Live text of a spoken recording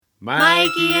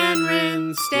Mikey and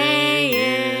Rin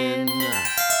stay in.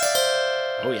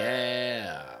 Oh,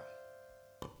 yeah.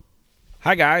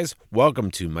 Hi, guys. Welcome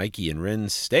to Mikey and Rin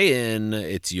Stay In.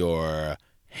 It's your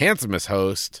handsomest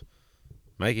host,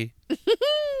 Mikey.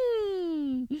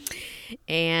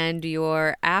 And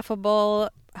your affable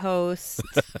host,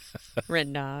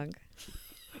 Rin Dog.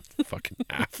 Fucking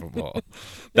affable.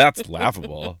 That's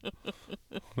laughable.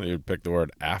 You'd pick the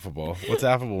word affable. What's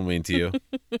affable mean to you?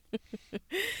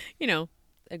 You know,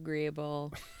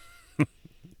 agreeable.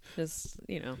 Just,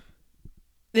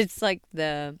 it's like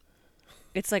a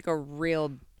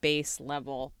real base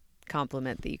level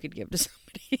compliment that you could give to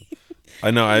somebody.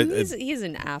 I know. He's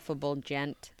an affable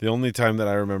gent. The only time that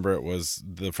I remember it was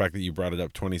the fact that you brought it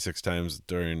up 26 times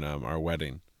during our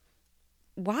wedding.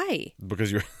 Why? Because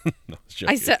you're no,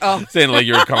 I said, oh. saying like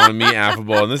you were calling me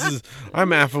affable, and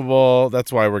I'm affable.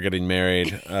 That's why we're getting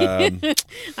married. I'm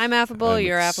affable.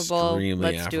 You're affable.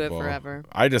 Let's affable. do it forever.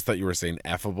 I just thought you were saying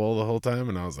affable the whole time,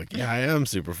 and I was like, yeah, I am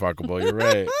super fuckable. You're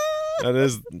right. That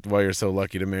is why you're so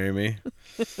lucky to marry me.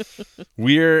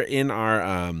 We're in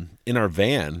our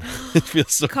van. It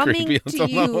feels so coming creepy on to some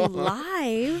you level.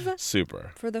 live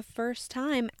Super for the first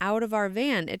time out of our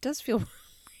van. It does feel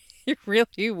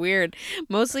really weird,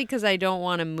 mostly because I don't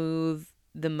want to move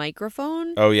the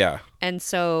microphone. Oh yeah, and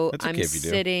so That's okay I'm if you do.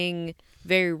 sitting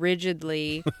very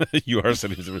rigidly you are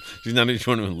sitting. She's not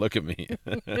even want to look at me.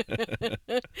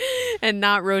 and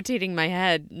not rotating my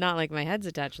head. Not like my head's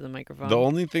attached to the microphone. The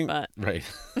only thing, but... right?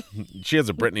 She has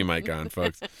a Britney mic on,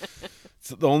 folks.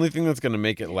 So the only thing that's going to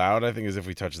make it loud, I think, is if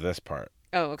we touch this part.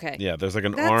 Oh, okay. Yeah, there's like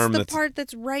an That's arm. the part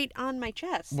that's right on my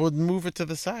chest. Well, move it to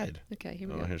the side. Okay, here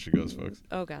we Oh, go. here she goes, folks.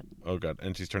 Oh God. Oh God,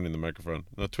 and she's turning the microphone.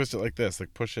 No, twist it like this.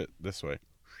 Like push it this way.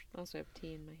 I also have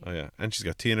tea in my hand. Oh yeah, and she's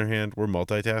got tea in her hand. We're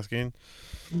multitasking.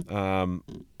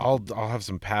 I'll have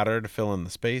some patter to fill in the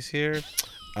space here.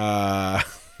 Well,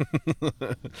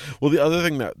 the other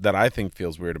thing that I think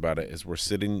feels weird about it is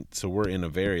we're in a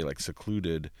very like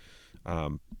secluded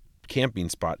camping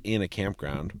spot in a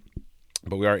campground.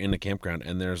 But we are in a campground,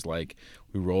 and there's like,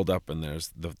 we rolled up, and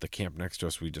there's the camp next to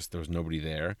us. There was nobody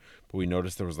there, but we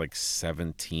noticed there was like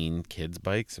 17 kids'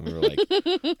 bikes, and we were like,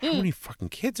 how many fucking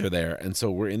kids are there? And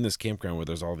so we're in this campground where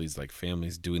there's all these like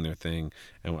families doing their thing,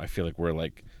 and I feel like we're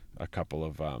like a couple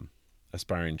of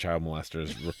aspiring child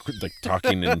molesters, like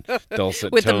talking in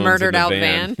dulcet with tones the murdered in the out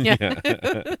van. van.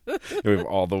 Yeah. We have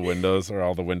all the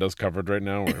windows covered right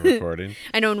now. We're recording.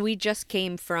 I know, and we just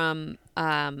came from.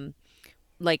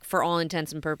 Like, for all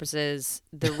intents and purposes,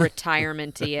 the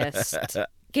retirementiest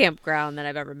campground that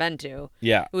I've ever been to.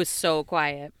 Yeah. It was so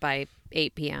quiet by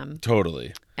 8 p.m.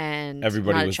 Totally. And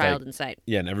everybody not was a child like, in sight.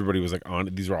 Yeah, and everybody was like on.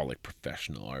 These were all like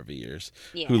professional RVers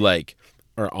Yeah. who like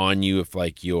are on you if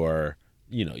like your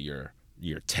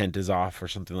tent is off or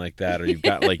something like that, or you've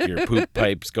got like your poop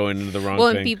pipes going into the wrong Well,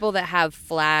 thing. and people that have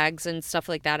flags and stuff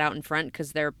like that out in front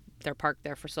because they're parked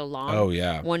there for so long. Oh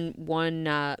yeah.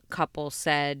 One couple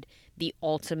said the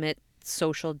ultimate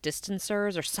social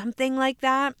distancers or something like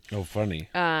that. Oh, funny.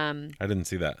 I didn't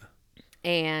see that.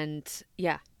 And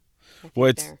yeah.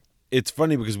 Well, it's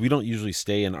funny because we don't usually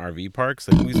stay in RV parks.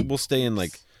 Like we'll stay in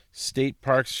like state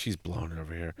parks. She's blowing it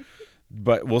over here.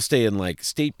 But we'll stay in like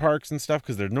state parks and stuff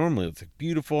because it's like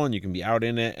beautiful and you can be out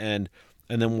in it, and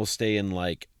then we'll stay in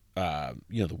like the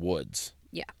woods.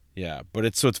 Yeah. Yeah, but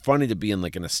it's funny to be in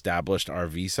like an established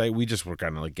RV site. We just were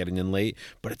kind of like getting in late,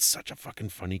 but it's such a fucking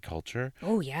funny culture.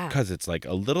 Oh yeah. Because it's like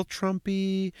a little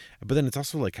Trumpy, but then it's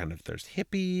also like kind of there's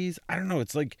hippies. I don't know.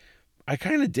 It's like I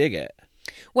kind of dig it.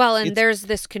 Well, and there's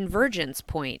this convergence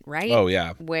point, right? Oh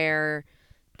yeah. Where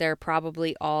they're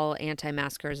probably all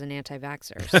anti-maskers and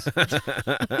anti-vaxxers.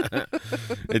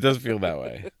 It does feel that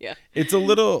way. Yeah. It's a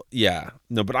little, yeah.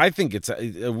 No, but I think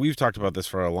we've talked about this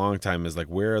for a long time, is like,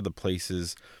 where are the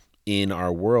places in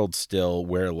our world still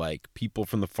where like people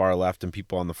from the far left and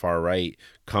people on the far right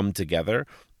come together?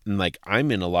 And like,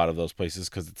 I'm in a lot of those places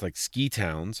because it's like ski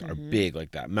towns are big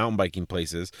like that. Mountain biking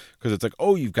places, because it's like,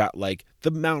 oh, you've got like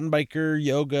the mountain biker,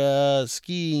 yoga,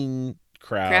 skiing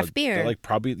crowd. Craft beer. They're like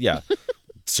probably, yeah.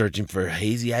 Searching for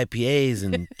hazy IPAs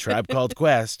and Tribe Called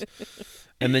Quest.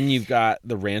 And then you've got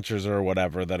the ranchers or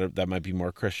whatever that might be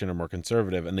more Christian or more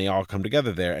conservative, and they all come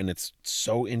together there. And it's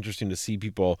so interesting to see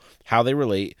people, how they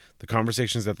relate, the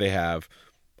conversations that they have.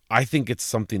 I think it's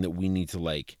something that we need to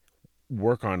like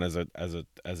work on as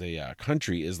a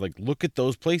country, is like, look at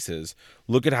those places,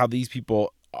 look at how these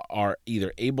people are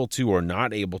either able to or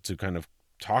not able to kind of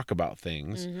talk about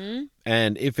things,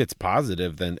 and if it's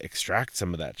positive, then extract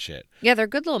some of that shit. Yeah, they're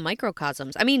good little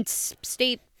microcosms. I mean,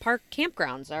 state park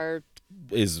campgrounds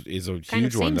is a kind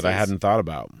huge one that I hadn't thought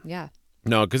about. Yeah.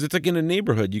 No, because it's like in a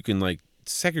neighborhood, you can like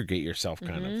segregate yourself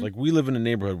kind Mm-hmm. of. Like we live in a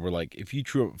neighborhood where like if you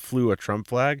flew a Trump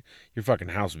flag, your fucking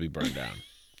house would be burned down.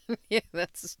 Yeah,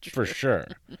 that's true. For sure.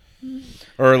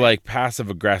 Or like passive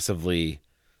aggressively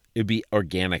it'd be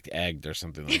organic egged or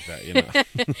something like that, you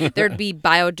know. There'd be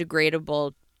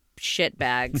biodegradable shit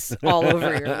bags all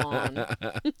over your lawn.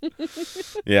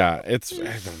 Yeah, I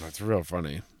don't know, it's real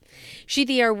funny.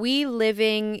 Sheethi, are we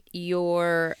living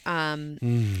your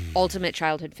ultimate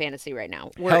childhood fantasy right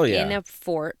now? We're Hell yeah. in a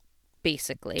fort,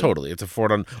 basically. Totally. It's a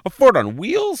fort on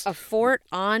wheels? A fort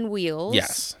on wheels.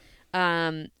 Yes.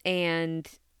 And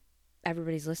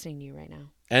everybody's listening to you right now.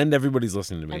 And everybody's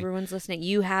listening to me. Everyone's listening.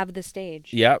 You have the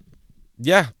stage. Yep.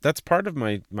 Yeah, that's part of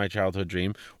my childhood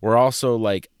dream. We're also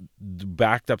like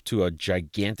backed up to a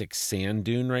gigantic sand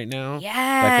dune right now. Yes.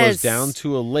 That goes down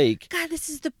to a lake. God, this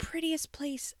is the prettiest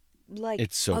place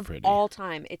It's so of pretty. all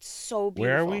time. It's so beautiful.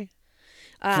 Where are we?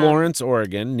 Florence,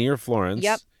 Oregon, near Florence.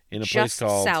 Yep. In a Just place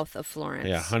called south of Florence.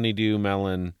 Yeah, Honeydew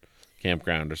Melon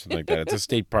Campground or something like that. It's a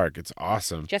state park. It's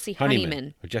awesome. Jesse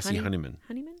Honeyman. Jesse Honeyman.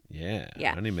 Honeyman? Yeah.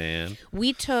 Yeah. Honeyman.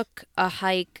 We took a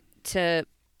hike to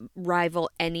rival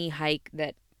any hike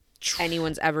that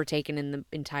anyone's ever taken in the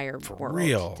entire world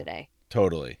real. today.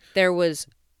 Totally.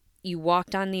 You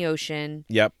walked on the ocean.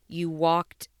 Yep. You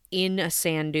walked in a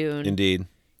sand dune. Indeed.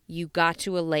 You got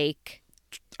to a lake.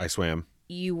 I swam.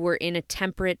 You were in a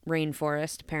temperate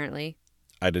rainforest, apparently.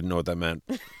 I didn't know what that meant.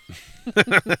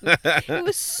 It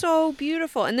was so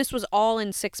beautiful. And this was all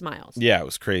in 6 miles. Yeah, it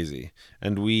was crazy.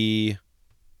 And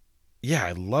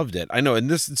I loved it. I know. And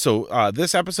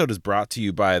this episode is brought to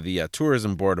you by the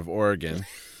Tourism Board of Oregon.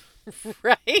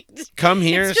 Right? Come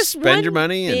here, It's just spend your one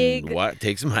money, big and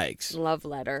take some hikes. Love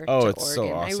letter Oh, to it's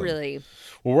Oregon. so awesome.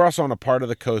 Well, we're also on a part of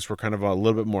the coast. We're kind of a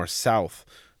little bit more south,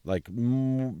 like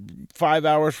 5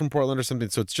 hours from Portland or something.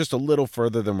 So it's just a little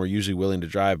further than we're usually willing to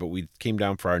drive. But we came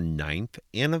down for our 9th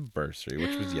anniversary,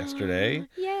 which was yesterday.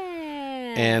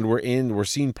 Yeah. And we're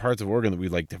seeing parts of Oregon that we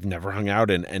have never hung out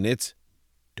in, and it's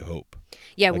dope.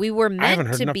 Yeah, Like, we were I haven't meant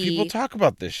heard to enough be. people talk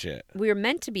about this shit. We were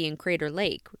meant to be in Crater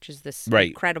Lake, which is this Right.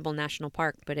 incredible national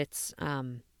park, but it's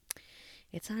on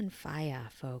fire,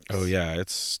 folks. Oh yeah,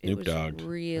 it's It Snoop was Dogg.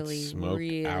 really, It's smoked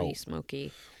really out.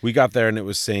 smoky. We got there and it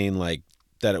was saying like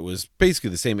that it was basically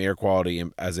the same air quality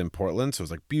as in Portland. So it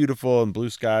was like beautiful and blue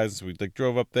skies. So we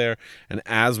drove up there, and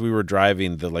as we were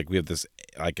driving, we have this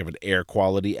like of an air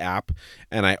quality app,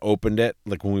 and I opened it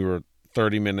like when we were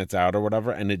 30 minutes out or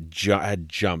whatever, and it had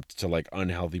jumped to like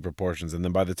unhealthy proportions. And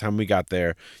then by the time we got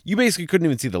there, you basically couldn't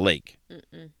even see the lake.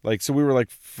 Like, so we were like,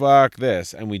 fuck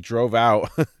this. And we drove out.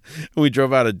 We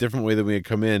drove out a different way than we had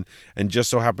come in, and just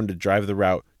so happened to drive the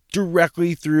route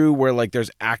directly through where like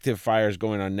there's active fires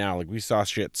going on now. Like we saw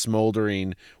shit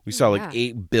smoldering. We saw like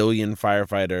 8 billion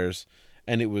firefighters,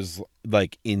 and it was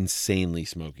like insanely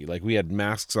smoky. Like we had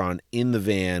masks on in the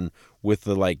van with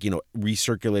the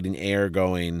recirculating air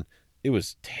going. It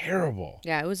was terrible.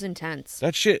 Yeah, it was intense.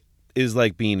 That shit is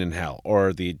like being in hell,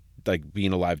 or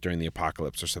being alive during the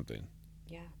apocalypse or something.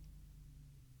 Yeah.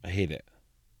 I hate it.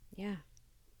 Yeah.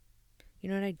 You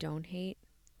know what I don't hate?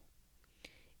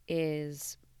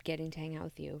 Is getting to hang out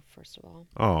with you, first of all.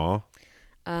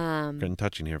 Aw. Getting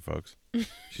touching here, folks.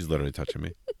 She's literally touching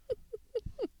me.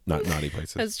 Not naughty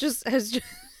places. I was just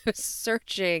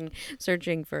searching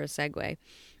for a segue.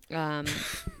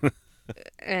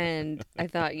 And I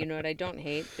thought, you know what I don't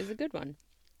hate is a good one.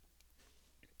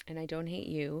 And I don't hate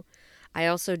you. I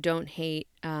also don't hate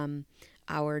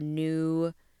our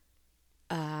new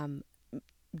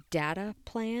data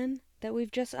plan that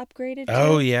we've just upgraded to.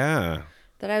 Oh yeah.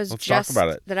 Let's talk about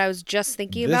it. That I was just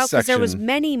thinking This about, because there was section-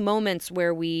 many moments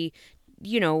where we,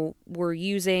 were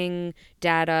using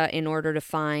data in order to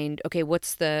find, okay,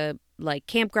 what's the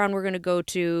campground we're going to go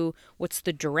to? What's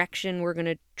the direction we're going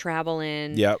to travel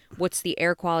in? Yep. What's the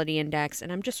air quality index?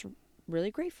 And I'm just really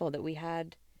grateful that we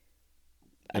had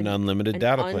An unlimited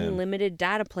data plan. unlimited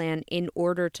data plan in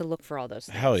order to look for all those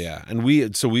things. Hell yeah. And we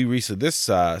recently, this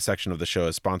section of the show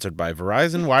is sponsored by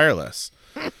Verizon Wireless.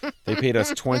 They paid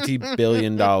us $20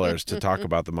 billion to talk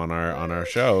about them on our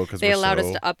show because They allowed us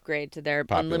to upgrade to their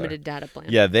popular. unlimited data plan.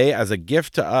 Yeah, they, as a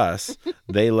gift to us,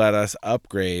 they let us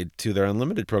upgrade to their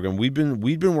unlimited program. We've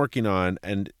been working on,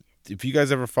 and if you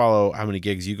guys ever follow how many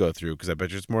gigs you go through, because I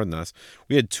bet you it's more than us,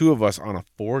 we had 2 of us on a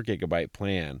 4 gigabyte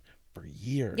plan for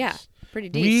years. Yeah, pretty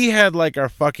deep. We had like our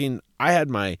fucking. I had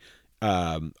my,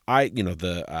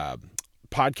 the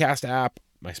podcast app,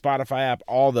 my Spotify app,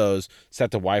 all those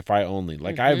set to Wi-Fi only.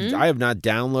 Like I have not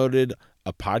downloaded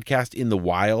a podcast in the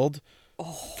wild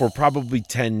for probably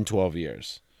 10, 12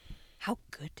 years. How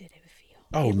good did it feel?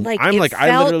 Oh, It, I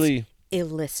it literally.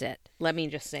 illicit. Let me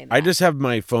just say that. I just have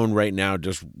my phone right now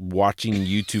just watching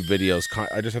YouTube videos.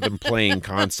 I just have them playing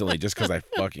constantly just because I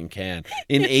fucking can.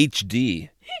 In HD.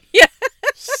 Yeah.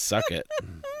 Suck it.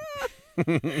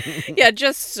 Yeah,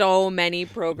 just so many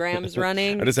programs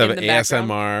running. I just have in the background.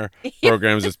 ASMR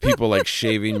programs. It's people like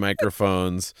shaving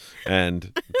microphones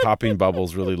and popping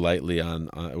bubbles really lightly on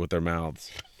with their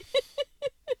mouths.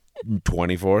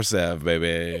 24/7,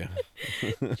 baby.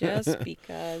 Just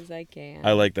because I can.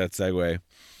 I like that segue.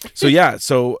 So yeah,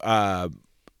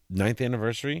 9th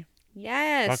anniversary.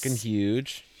 Yes. Fucking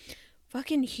huge.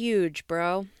 Fucking huge,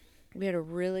 bro. We had a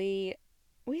really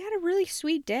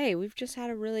sweet day. We've just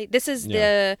had this is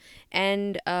the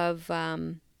end of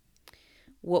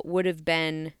what would have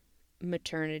been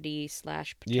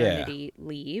maternity/paternity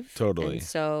leave. Totally. And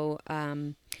so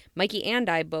Mikey and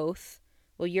I both,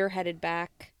 well, you're headed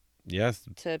back Yes.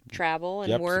 to travel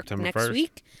and work September next 1st.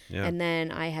 week. Yeah. And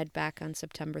then I head back on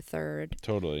September 3rd.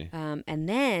 Totally. And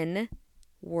then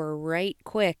we're right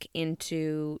quick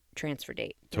into transfer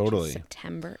date. Which Totally. is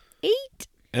September 8th.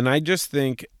 And I just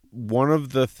think one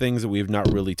of the things that we've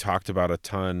not really talked about a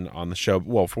ton on the show,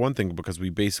 well, for one thing, because we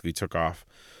basically took off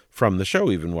from the show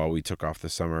even while we took off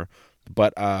this summer.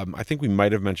 But I think we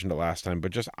might have mentioned it last time,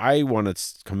 but just I want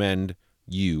to commend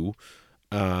you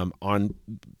on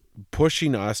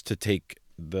pushing us to take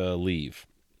the leave.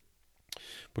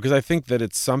 Because I think that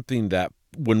it's something that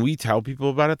when we tell people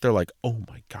about it, they're like, oh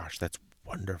my gosh, that's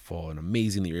wonderful and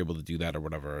amazing that you're able to do that or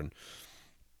whatever. And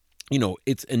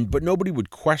but nobody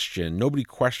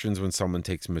questions when someone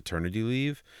takes maternity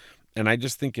leave. And I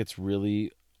just think it's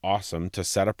really awesome to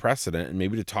set a precedent and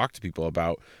maybe to talk to people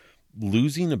about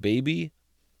losing a baby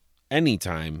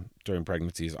anytime during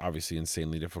pregnancy is obviously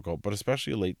insanely difficult, but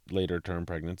especially later term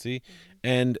pregnancy. Mm-hmm.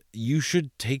 And you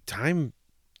should take time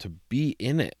to be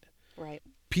in it. Right.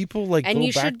 People and go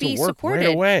you back should be to work supported,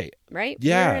 right away. Right?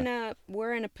 Yeah.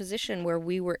 We're in a position where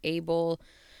we were able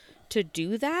to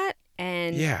do that.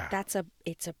 And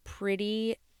it's a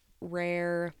pretty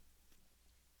rare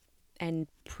and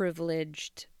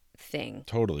privileged thing.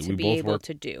 Totally. To be able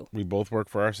to do. We both work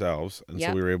for ourselves, and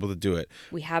so we were able to do it.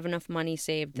 We have enough money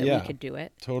saved that we could do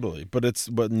it. Totally.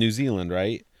 But New Zealand,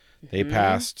 right? Mm-hmm. They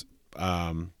passed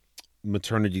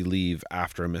maternity leave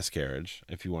after a miscarriage,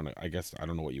 if you want to, I guess, I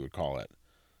don't know what you would call it.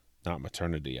 Not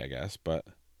maternity, I guess, but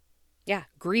yeah,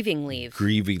 grieving leave.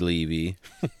 Grievy leavey.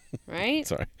 Right?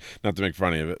 Sorry. Not to make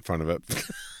fun of it.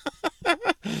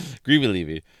 Grievy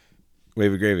leavey.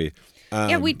 Wavy gravy.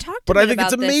 Yeah, we talked but I think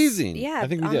about it's amazing. This, I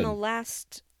think we on did. The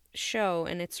last show,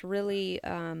 and it's really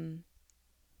I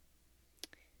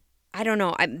don't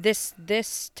know.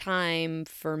 This time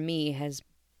for me has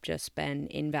just been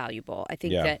invaluable. I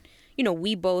think that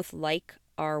we both like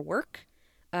our work,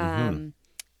 but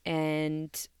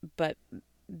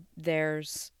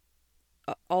there's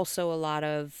also a lot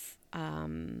of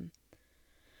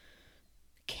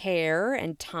care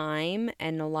and time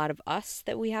and a lot of us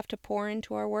that we have to pour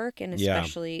into our work, and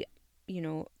especially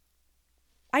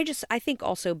I think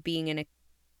also being in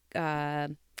a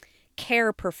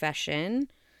care profession,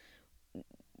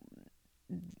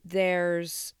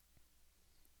 there's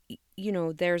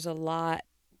a lot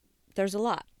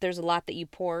that you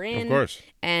pour in, of course,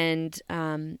 and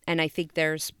I think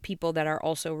there's people that are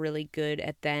also really good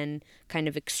at then kind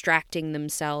of extracting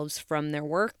themselves from their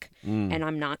work, and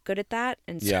I'm not good at that,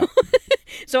 and so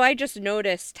so I just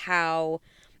noticed how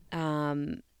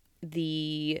different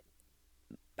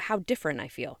I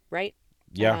feel, right?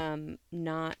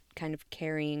 Not kind of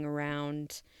carrying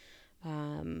around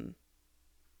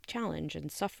challenge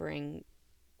and suffering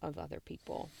of other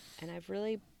people, and I've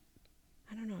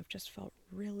just felt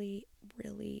really,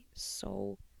 really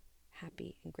so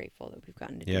happy and grateful that we've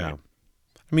gotten to do it.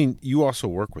 I mean, you also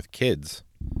work with kids.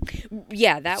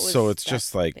 Yeah, so it's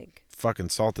just like big. Fucking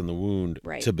salt in the wound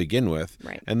right. to begin with.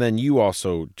 Right. And then you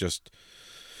also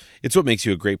it's what makes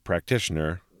you a great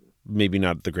practitioner. Maybe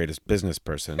not the greatest business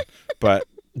person, but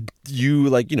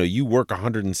you you work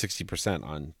 160%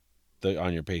 on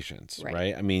your patients,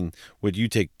 right? I mean, would you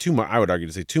take too much? I would argue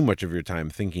to say too much of your time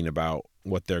thinking about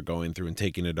what they're going through and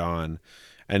taking it on.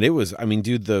 And it was, I mean,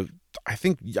 dude, I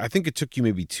think it took you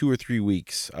maybe 2 or 3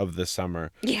 weeks of the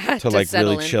summer to like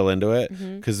really chill into it.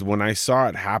 Because when I saw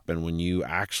it happen, when you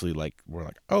actually were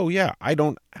like, oh yeah, I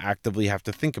don't actively have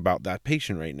to think about that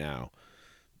patient right now.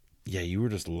 Yeah, you were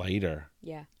just lighter.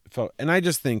 Yeah. And I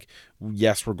just think,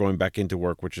 yes, we're going back into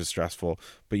work, which is stressful,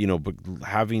 but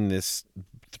having this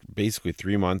basically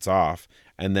 3 months off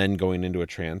and then going into a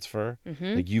transfer,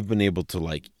 you've been able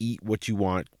to eat what you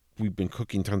want. You've been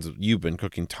cooking tons of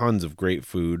great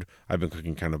food. I've been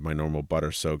cooking kind of my normal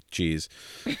butter soaked cheese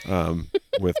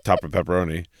with top of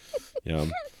pepperoni. You know,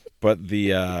 but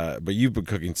you've been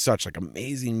cooking such like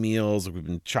amazing meals. We've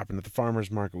been shopping at the farmer's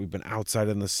market. We've been outside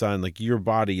in the sun. Like your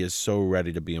body is so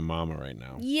ready to be a mama right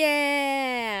now.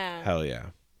 Yeah. Hell yeah.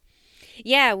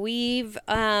 Yeah, we're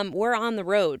on the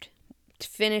road.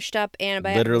 Finished up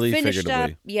antibiotics. Literally, Finished up,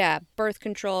 figuratively. yeah, birth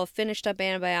control, finished up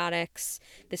antibiotics.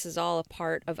 This is all a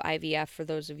part of IVF for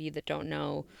those of you that don't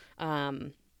know.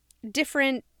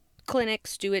 Different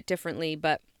clinics do it differently,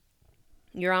 but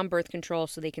you're on birth control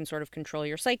so they can sort of control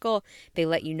your cycle. They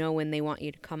let you know when they want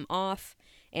you to come off.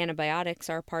 Antibiotics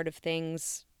are a part of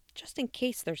things just in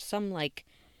case there's some like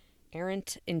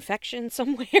errant infection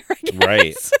somewhere, I guess.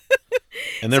 Right.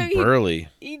 And they're So burly.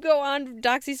 You go on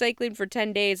doxycycline for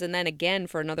 10 days and then again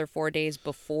for another 4 days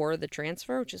before the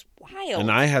transfer, which is wild.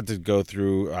 And I had to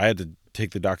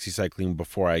take the doxycycline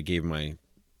before I gave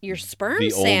Your sperm the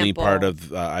sample. only part of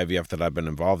IVF that I've been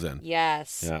involved in.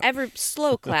 Yes. Yeah. Every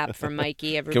slow clap for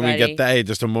Mikey, everybody. Can we get that? Hey,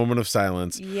 just a moment of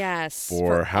silence Yes.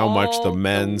 for how much the all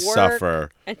men work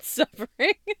suffer. and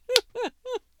suffering.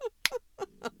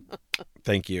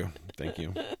 Thank you.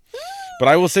 But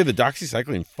I will say the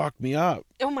doxycycline fucked me up.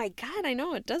 Oh my God, I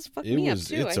know it does fuck It me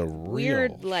was- up too. it's I a have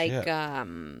weird real like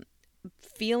shit.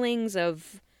 feelings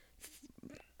of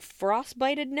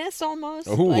frostbitedness almost.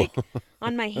 Ooh. Like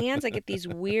on my hands I get these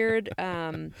weird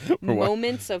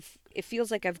moments of it feels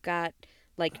like I've got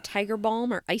like tiger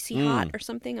balm or icy hot or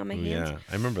something on my hands. Yeah,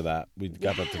 I remember that. We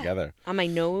got that Yeah. together. On my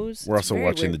nose. We're It's also very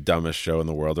watching weird. the dumbest show in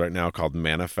the world right now called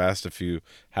Manifest. If you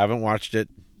haven't watched it,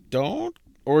 don't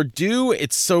or do.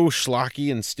 It's so schlocky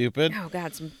and stupid. Oh God,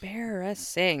 it's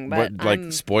embarrassing. But Like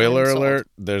I'm spoiler sold. alert,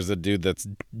 there's a dude that's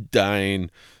dying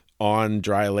on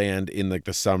dry land in like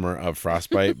the summer of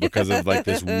frostbite because of like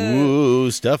this woo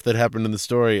stuff that happened in the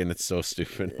story, and it's so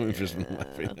stupid. We've just been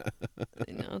laughing.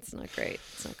 I know it's not great.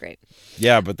 It's not great.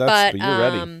 Yeah, but But you're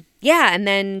ready. yeah, and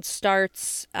then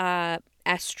starts estrogen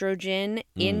Mm.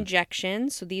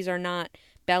 injections. So these are not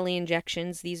belly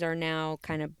injections. These are now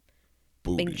kind of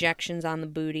Booty. injections on the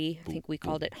booty. I think we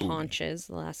called it haunches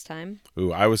the last time.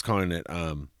 Ooh, I was calling it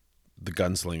the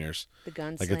gunslingers. The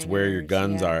gunslingers. Like it's where your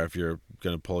guns yeah. are if you're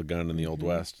gonna pull a gun in the Old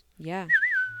West. Yeah.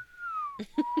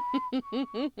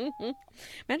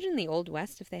 Imagine the Old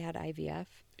West if they had IVF.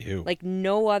 Ew. Like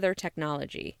no other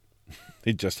technology.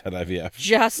 They just had IVF.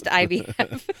 Just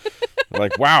IVF.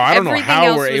 Like, wow, I don't know Everything how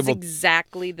else we're was able.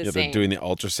 exactly the Yeah, same. they're doing the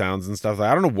ultrasounds and stuff. Like,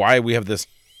 I don't know why we have this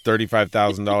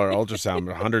 $35,000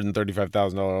 ultrasound,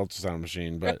 $135,000 ultrasound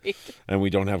machine, but Right. and we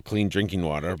don't have clean drinking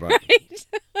water, but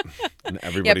and Yeah,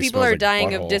 everybody people smells are like a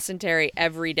dying of butthole. dysentery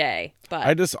every day.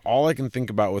 But All I can think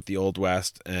about with the Old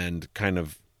West and kind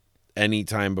of any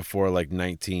time before like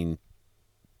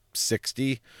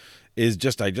 1960 is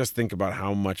I just think about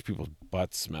how much people's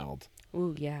butts smelled.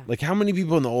 ooh, yeah. Like how many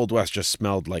people in the Old West just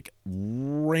smelled like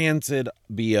rancid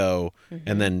BO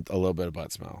and then a little bit of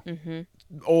butt smell. Mm-hmm.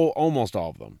 Almost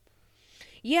all of them.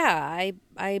 Yeah,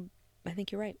 I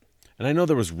think you're right. And I know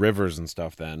there was rivers and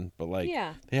stuff then, but like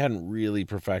Yeah. they hadn't really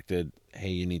perfected,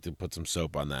 hey, you need to put some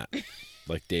soap on that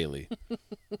like daily.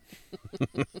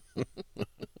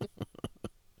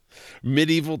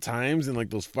 Medieval times and like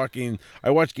those fucking I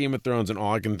watch Game of Thrones and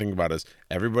all I can think about is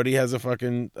everybody has a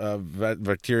fucking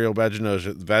bacterial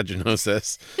vaginosis. Is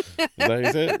that how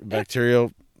you say it?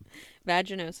 Bacterial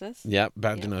Vaginosis. Yep,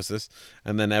 vaginosis.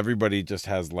 And then everybody just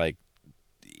has like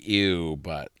ew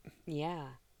butt. Yeah.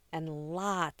 And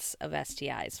lots of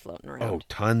STIs floating Oh, around.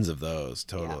 tons of those,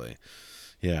 totally.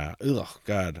 Yeah. Ugh,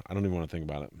 God, I don't even want to think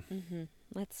about it.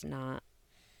 Let's not.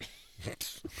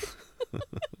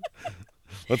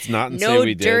 Let's not and say No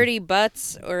we did. dirty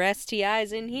butts or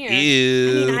STIs in here.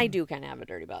 Ew. I mean, I do kind of have a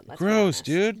dirty butt. Let's be Gross, honest.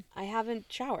 dude. I haven't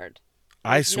showered.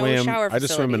 I There's no swam. shower I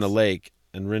just swim in a facilities. lake,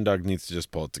 and Rindog needs to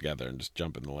just pull it together and just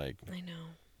jump in the lake. I know.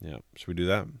 Yeah. Should we do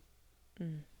that?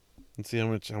 Let's see how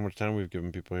much time we've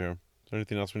given people here. Is there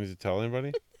anything else we need to tell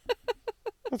anybody?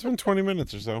 That's been 20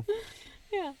 minutes or so.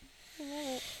 Yeah. I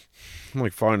love it. I'm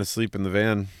like falling asleep in the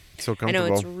van. It's so I comfortable.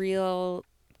 know it's real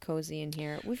cozy in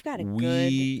here. We've got a good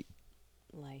we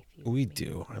life. you we and me.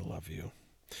 do. I love you.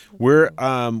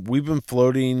 We've been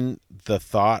floating the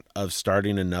thought of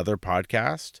starting another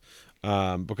podcast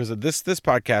because this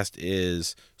podcast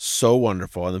is so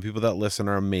wonderful and the people that listen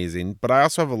are amazing. But I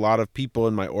also have a lot of people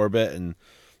in my orbit and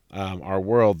our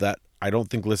world that I don't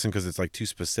think listen because it's like too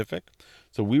specific.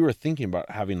 So we were thinking about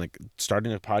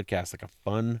starting a podcast, like a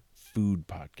fun food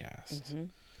podcast.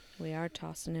 We are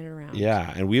tossing it around.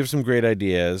 Yeah, and we have some great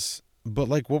ideas. But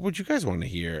like, what would you guys want to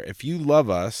hear? If you love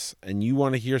us and you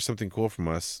want to hear something cool from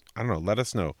us, I don't know, let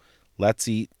us know. Let's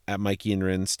eat at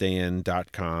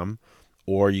mikeyandrinstayin.com.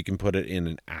 or you can put it in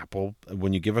an Apple.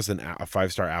 When you give us a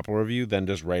 5-star Apple review, then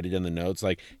just write it in the notes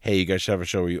like, hey, you guys should have a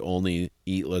show where you only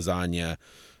eat lasagna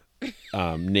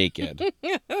naked.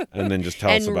 And then just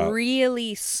tell us And about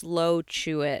really slow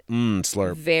chew it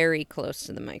slurp. very close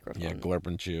to the microphone. Yeah, glurp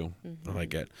and chew. I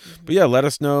like it. But yeah, let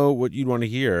us know what you'd want to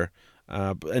hear.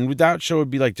 And with that show, would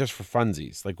be like just for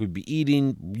funsies. Like we'd be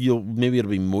eating. Maybe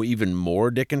it'll be even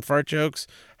more dick and fart jokes.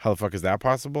 How the fuck is that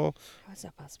possible? How is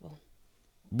that possible?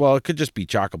 Well, it could just be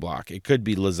chock-a-block. It could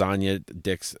be lasagna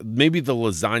dicks. Maybe the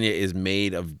lasagna is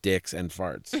made of dicks and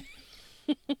farts.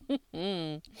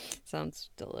 Sounds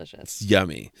delicious. It's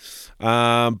yummy.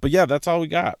 But yeah, that's all we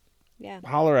got. Yeah.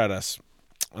 Holler at us.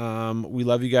 We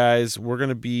love you guys. We're going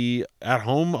to be at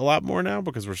home a lot more now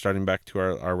because we're starting back to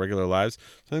our regular lives.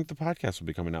 So I think the podcast will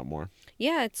be coming out more.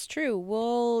 Yeah, it's true.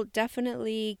 We'll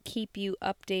definitely keep you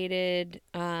updated.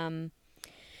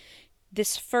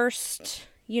 This first,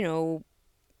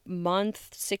 month,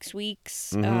 6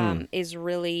 weeks, is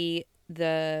really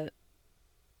the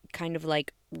kind of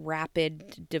like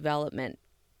rapid development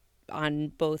on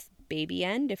both baby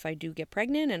end if I do get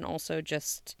pregnant, and also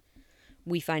just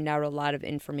we find out a lot of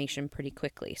information pretty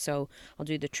quickly. So I'll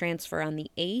do the transfer on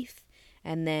the 8th,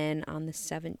 and then on the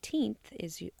 17th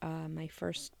is my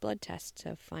first blood test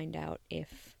to find out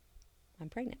if I'm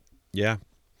pregnant. Yeah.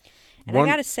 And I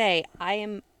gotta say,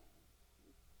 I'm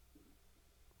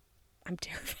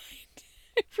terrified.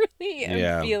 I really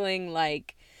am feeling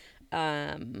like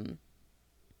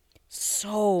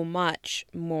so much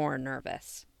more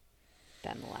nervous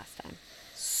than the last time.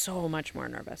 So much more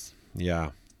nervous.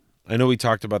 Yeah. I know we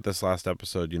talked about this last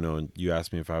episode, and you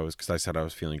asked me if I was, because I said I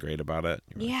was feeling great about it.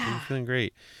 Yeah. I'm feeling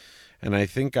great. And I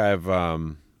think I've, I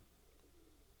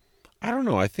don't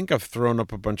know, I think I've thrown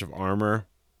up a bunch of armor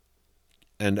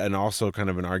and also kind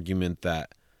of an argument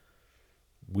that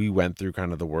we went through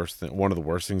kind of the worst thing, one of the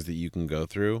worst things that you can go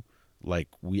through. Like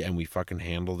we fucking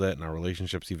handled it, and our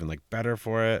relationship's even like better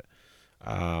for it.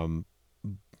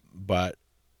 But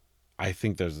I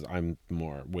think I'm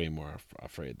way more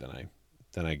afraid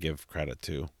than I give credit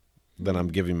to, than I'm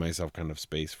giving myself kind of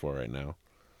space for right now.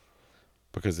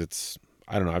 Because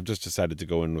I don't know, I've just decided to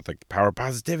go in with like the power of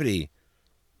positivity,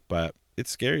 but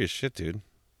it's scary as shit, dude.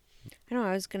 I know,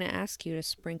 I was going to ask you to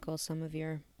sprinkle some of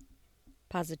your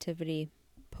positivity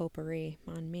potpourri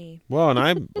on me. Well,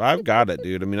 and I've got it,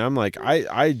 dude. I mean, I'm like,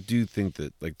 I do think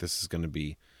that like this is going to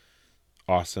be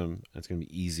awesome. It's going to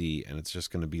be easy, and it's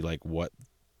just going to be like what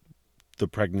the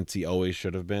pregnancy always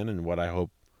should have been, and what I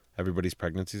hope everybody's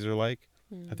pregnancies are like.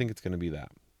 I think it's going to be that.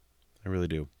 I really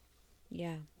do.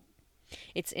 Yeah.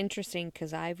 It's interesting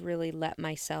because I've really let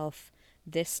myself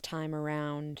this time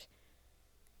around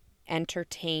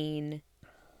entertain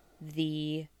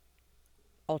the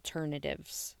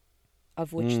alternatives,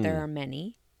 of which there are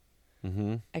many.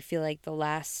 Mm-hmm. I feel like the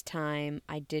last time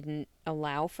I didn't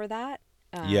allow for that.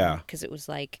 Yeah. Because it was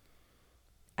like,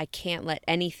 I can't let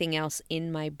anything else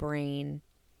in my brain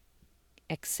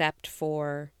except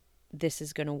for this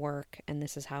is going to work and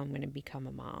this is how I'm going to become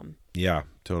a mom. Yeah,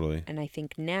 totally. And I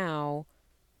think now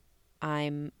I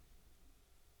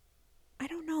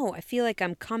don't know, I feel like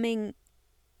I'm coming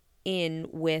in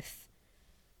with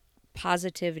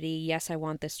positivity. Yes, I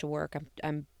want this to work.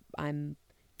 I'm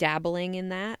dabbling in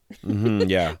that. Mm-hmm,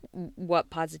 yeah. What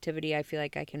positivity I feel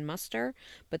like I can muster.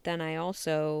 But then I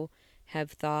also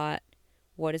have thought,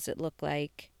 what does it look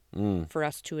like for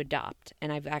us to adopt?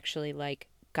 And I've actually like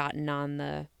gotten on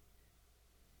the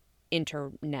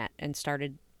internet and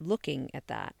started looking at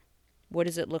that. What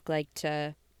does it look like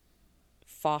to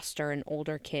foster an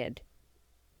older kid?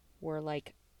 We're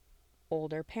like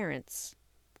older parents.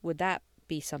 Would that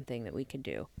be something that we could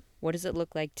do? What does it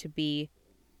look like to be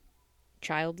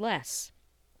childless?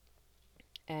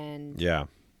 And yeah,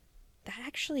 that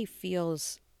actually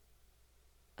feels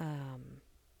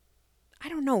I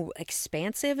don't know,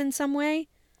 expansive in some way.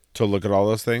 To look at all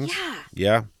those things.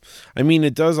 Yeah. I mean,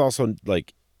 it does also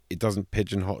like, it doesn't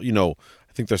pigeonhole,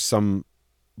 I think there's some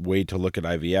way to look at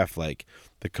IVF, like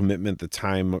the commitment, the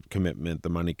time commitment,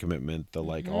 the money commitment, the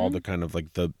like all the kind of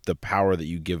like the power that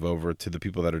you give over to the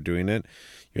people that are doing it.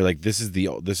 You're like, this is the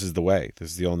way, this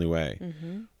is the only way.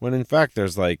 When in fact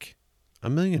there's like a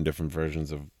million different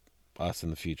versions of us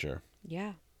in the future.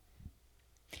 Yeah,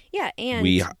 and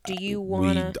do you we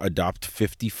want to adopt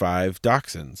 55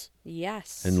 dachshunds?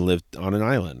 Yes. And live on an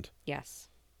island. Yes.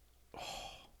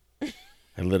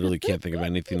 I literally can't think of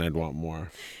anything I'd want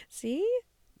more. See?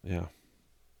 Yeah.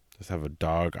 Just have a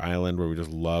dog island where we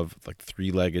just love like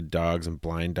 3-legged dogs and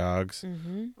blind dogs.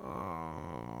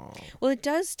 Oh. Well, it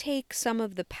does take some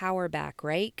of the power back,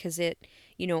 right? Because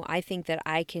I think that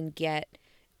I can get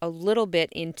a little bit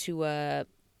into a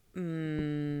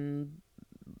victimy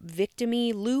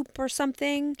loop or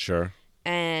something. Sure.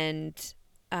 And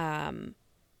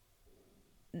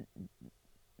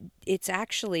it's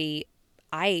actually,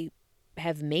 I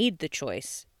have made the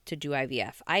choice to do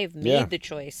IVF. I have made Yeah. the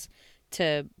choice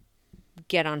to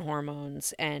get on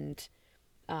hormones and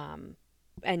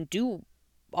do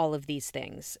all of these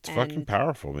things. It's fucking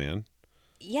powerful, man.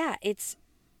 Yeah, it's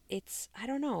I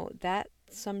don't know, that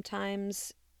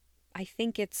sometimes I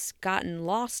think it's gotten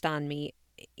lost on me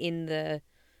in the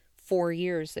 4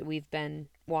 years that we've been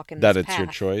walking this That it's your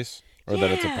path. choice, or that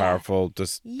it's a Yeah. powerful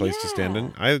place to stand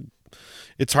in. Yeah.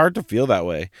 It's hard to feel that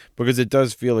way because it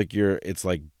does feel like it's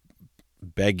like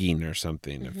begging or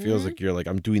something. It feels like you're like,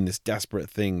 I'm doing this desperate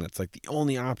thing that's like the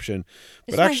only option.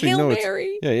 It's But my actually, Hail no,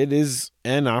 Mary. it is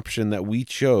an option that we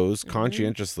chose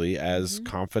conscientiously as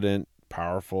confident,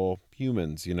 powerful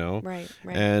humans, you know? Right,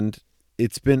 right, And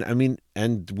it's been, I mean,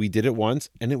 and we did it once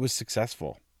and it was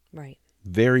successful. right,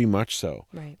 Very much so.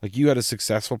 right, Like you had a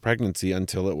successful pregnancy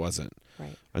until it wasn't.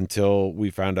 right. Until we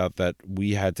found out that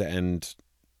we had to end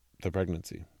the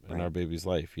pregnancy in Right. our baby's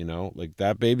life, you know? Like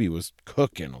that baby was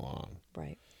cooking along.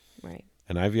 Right, right,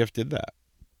 And IVF did that.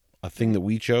 A thing that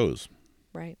we chose.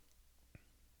 right.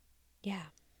 Yeah.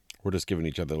 We're just giving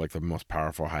each other like the most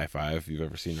powerful high five you've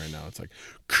ever seen right now. It's like,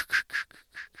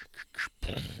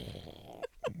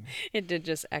 It did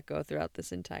just echo throughout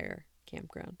this entire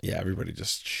campground. yeah, everybody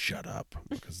just shut up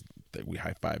because we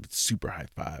high five. It's super high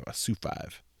five, a Sue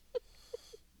five.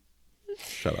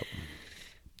 Shut up.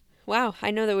 Wow,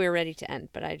 I know that we were ready to end,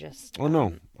 but I just Oh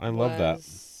no, I love that.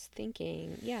 was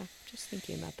thinking, just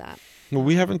thinking about that. Well,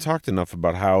 we haven't talked enough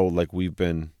about how like we've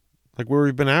been, like where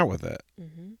we've been at with it.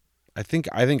 Mm-hmm. I think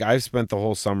I've spent the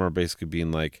whole summer basically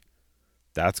being like,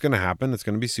 that's gonna happen. It's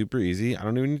gonna be super easy. I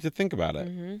don't even need to think about it.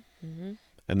 Mm-hmm. Mm-hmm.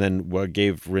 And then what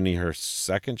gave Rinny her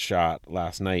second shot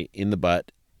last night in the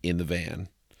butt in the van,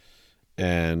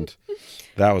 and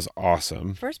that was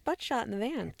awesome. First butt shot in the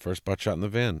van. First butt shot in the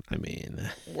van. I mean,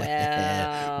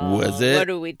 Well, was it? What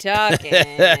are we talking?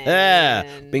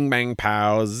 Bing bang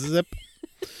pow zip.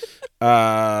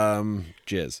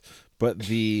 Jizz. But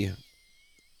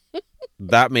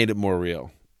that made it more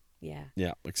real. Yeah.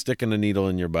 Yeah, like sticking a needle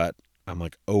in your butt. I'm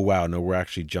like, oh wow, no, we're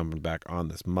actually jumping back on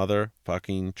this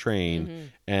motherfucking train, Mm-hmm.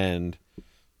 and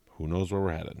who knows where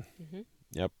we're headed. Mm-hmm.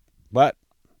 Yep. But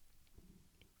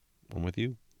I'm with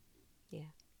you. Yeah.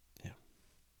 Yeah.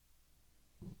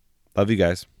 Love you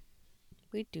guys.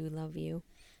 We do love you.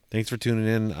 Thanks for tuning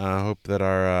in. I hope that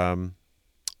our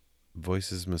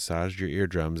voices massaged your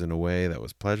eardrums in a way that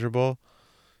was pleasurable,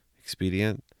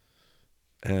 expedient,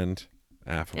 and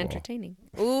affable. Entertaining.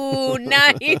 Ooh,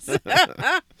 nice.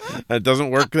 That doesn't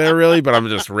work there really, but I'm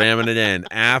just ramming it in.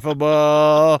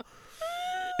 Affable.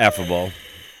 Effable.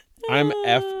 I'm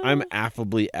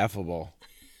affably effable.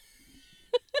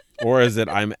 Or is it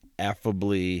I'm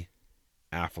effably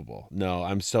affable? No,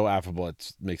 I'm so affable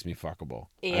it makes me fuckable.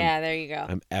 Yeah, there you go.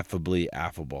 I'm effably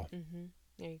affable. Mm-hmm.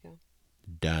 There you go.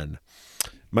 Done.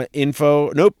 My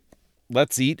info, nope.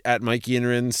 Let's eat at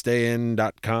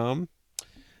mikeyandrinstayin.com.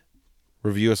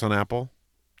 Review us on Apple.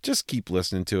 Just keep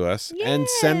listening to us and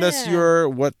send us Yeah.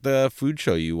 what the food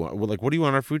show you want. Like, what do you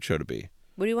want our food show to be?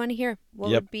 What do you want to hear? What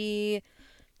Yep. would be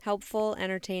helpful,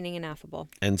 entertaining, and affable?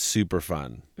 And super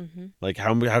fun. Mm-hmm. Like,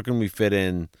 how can we fit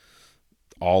in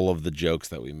all of the jokes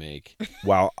that we make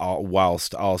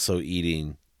whilst also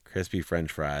eating crispy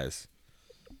French fries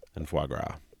and foie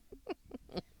gras?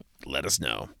 Let us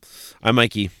know. I'm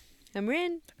Mikey. I'm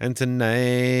Rin. And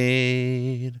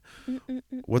tonight,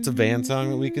 what's a van song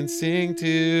that we can sing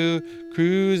to?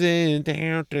 Cruising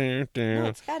down, down, No, down.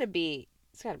 it's gotta be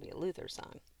a Luther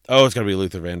song. Oh, it's gotta be a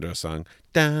Luther Vandross song.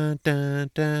 Dun,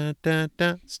 dun, dun, dun,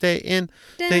 dun. Stay in,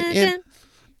 stay Dun, in. dun.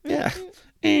 Yeah.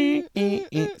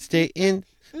 Stay in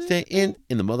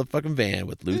the motherfucking van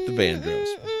with Luther Vandross.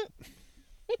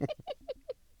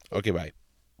 Okay, bye.